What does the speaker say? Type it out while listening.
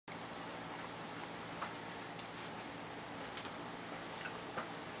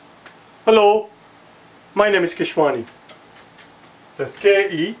Hello, my name is Keshwani. That's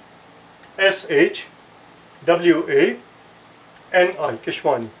K-E-S-H-W-A-N-I,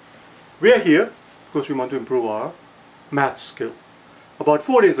 Keshwani. We are here because we want to improve our math skill. About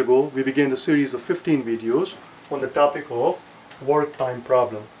 4 days ago, we began a series of 15 videos on the topic of work time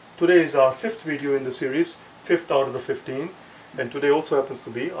problem. Today is our 5th video in the series, 5th out of the 15, and today also happens to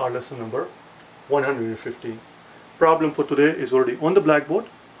be our lesson number 115. Problem for today is already on the blackboard.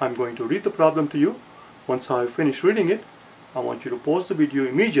 I'm going to read the problem to you. Once I finish reading it, I want you to pause the video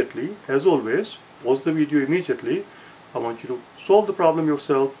immediately. As always, pause the video immediately. I want you to solve the problem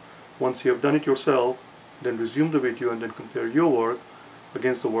yourself. Once you have done it yourself, then resume the video and then compare your work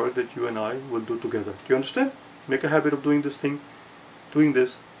against the work that you and I will do together. Do you understand? Make a habit of doing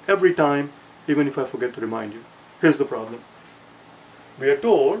this every time, even if I forget to remind you. Here's the problem. We are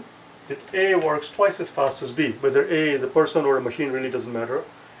told that A works twice as fast as B. Whether A is a person or a machine really doesn't matter.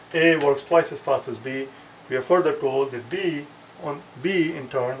 A works twice as fast as B. We are further told that B in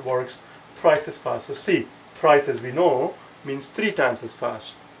turn works thrice as fast as C. Thrice, as we know, means 3 times as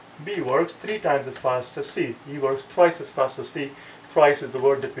fast. B works 3 times as fast as C. E works twice as fast as C. Thrice is the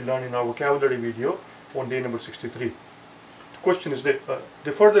word that we learned in our vocabulary video on day number 63. The question is that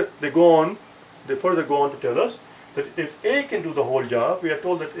they further go on to tell us that if A can do the whole job, we are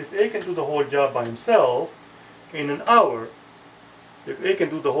told that if A can do the whole job by himself in an hour, if A can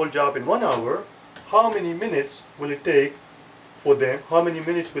do the whole job in 1 hour, how many minutes will it take for them? How many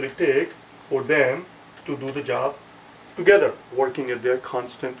minutes will it take for them to do the job together, working at their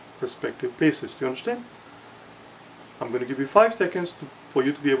constant respective paces? Do you understand? I'm going to give you 5 seconds for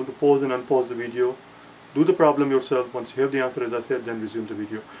you to be able to pause and unpause the video. Do the problem yourself. Once you have the answer, as I said, then resume the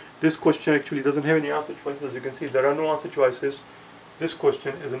video. This question actually doesn't have any answer choices. As you can see, there are no answer choices. This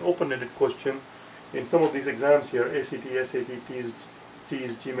question is an open-ended question. In some of these exams here, ACT, SAT, TEAS,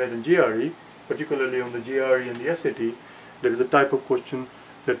 GMAT and GRE, particularly on the GRE and the SAT, there is a type of question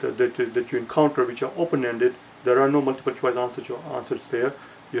that you encounter which are open-ended. There are no multiple choice answers there.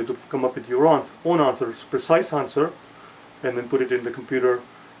 You have to come up with your own answer, precise answer, and then put it in the computer,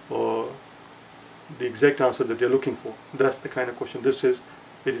 the exact answer that they're looking for. That's the kind of question this is.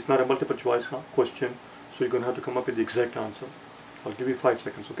 It is not a multiple choice question, so you're going to have to come up with the exact answer. I'll give you 5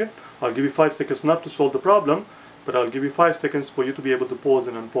 seconds, okay? I'll give you 5 seconds not to solve the problem, but I'll give you 5 seconds for you to be able to pause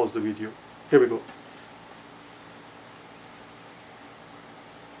and unpause the video. Here we go.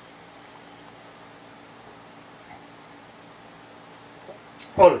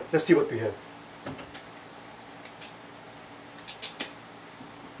 Alright, let's see what we have.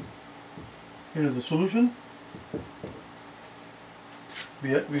 Here is the solution.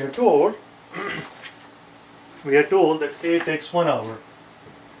 We are told that A takes 1 hour.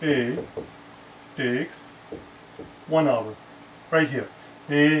 A takes 1 hour. Right here.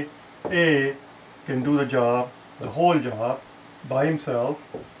 A can do the job, the whole job, by himself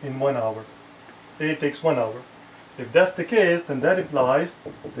in 1 hour. A takes 1 hour. If that's the case, then that implies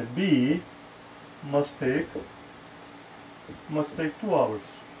that B must take 2 hours,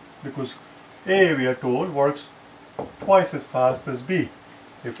 because A, we are told, works twice as fast as B.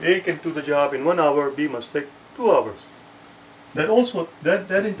 If A can do the job in 1 hour, B must take 2 hours. That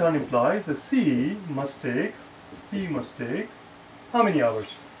in turn implies that C must take how many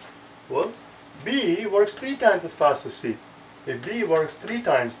hours? Well, B works 3 times as fast as C. If B works 3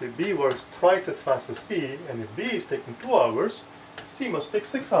 times, if B works twice as fast as C, and if B is taking 2 hours, C must take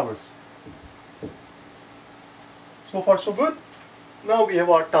 6 hours. So far so good? Now we have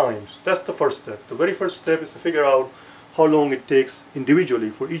our times. That's the first step. The very first step is to figure out how long it takes individually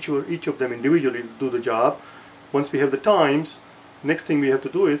for each of them individually to do the job. Once we have the times, next thing we have to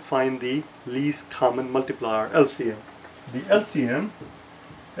do is find the least common multiplier, LCM. The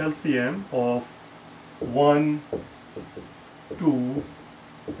LCM of 1, 2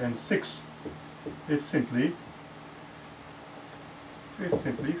 and 6 is simply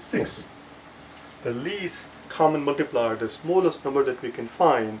 6. The least common multiplier, the smallest number that we can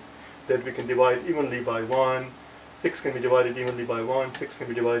find, that we can divide evenly by 1. 6 can be divided evenly by 1, 6 can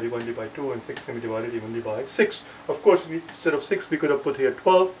be divided evenly by 2, and 6 can be divided evenly by 6. Of course, instead of 6 we could have put here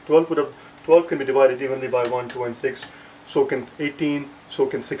 12. 12 can be divided evenly by 1, 2 and 6. So can 18, so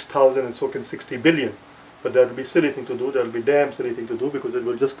can 6,000, and so can 60 billion. But that would be a silly thing to do. That would be a damn silly thing to do, because it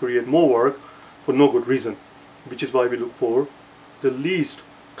will just create more work for no good reason. Which is why we look for the least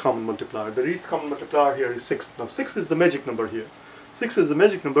common multiplier. The least common multiplier here is 6. Now 6 is the magic number here. 6 is the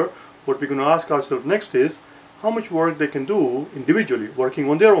magic number. What we're going to ask ourselves next is how much work they can do individually, working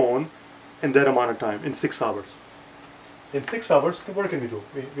on their own, in that amount of time, in 6 hours. In 6 hours, what can we do?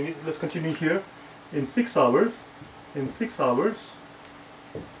 Let's continue here. In 6 hours,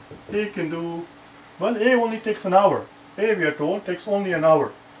 A can do, well, A only takes an hour. A, we are told, takes only an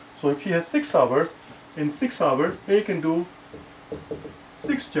hour. So if he has 6 hours, in 6 hours, A can do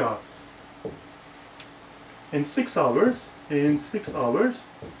 6 jobs. In 6 hours,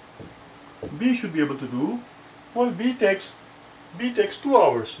 B should be able to do, well, B takes 2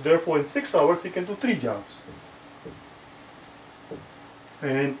 hours. Therefore, in 6 hours, he can do 3 jobs.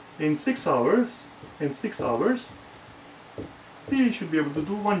 And in 6 hours, C should be able to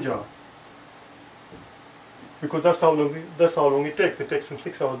do 1 job. Because that's how long it takes. It takes him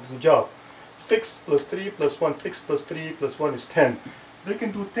 6 hours to do the job. 6 plus 3 plus 1, 6 plus 3 plus 1 is 10. They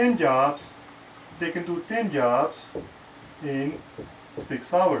can do 10 jobs. They can do 10 jobs in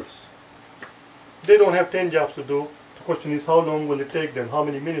 6 hours. They don't have 10 jobs to do. The question is, how long will it take them? How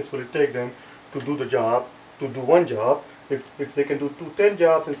many minutes will it take them to do the job, to do 1 job? If they can do 10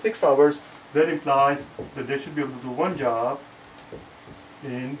 jobs in 6 hours, that implies that they should be able to do 1 job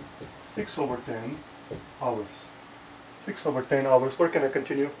in 6 over 10 hours. 6 over 10 hours. Where can I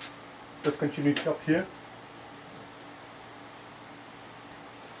continue? Let's continue up here.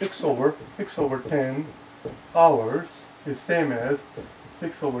 6 over 10 hours is same as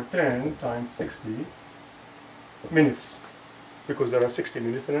 6 over 10 times 60 minutes. Because there are 60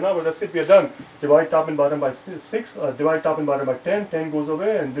 minutes in an hour. That's it, we are done. Divide top and bottom by 6, divide top and bottom by 10, 10 goes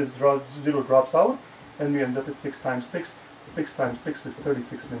away and this 0 drops out and we end up at 6 times 6. 6 times 6 is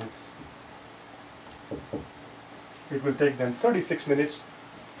 36 minutes. It will take them 36 minutes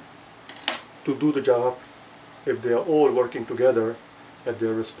to do the job if they are all working together at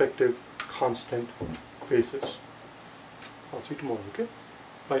their respective constant paces. I'll see you tomorrow, okay?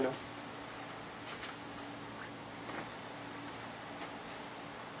 Bye now.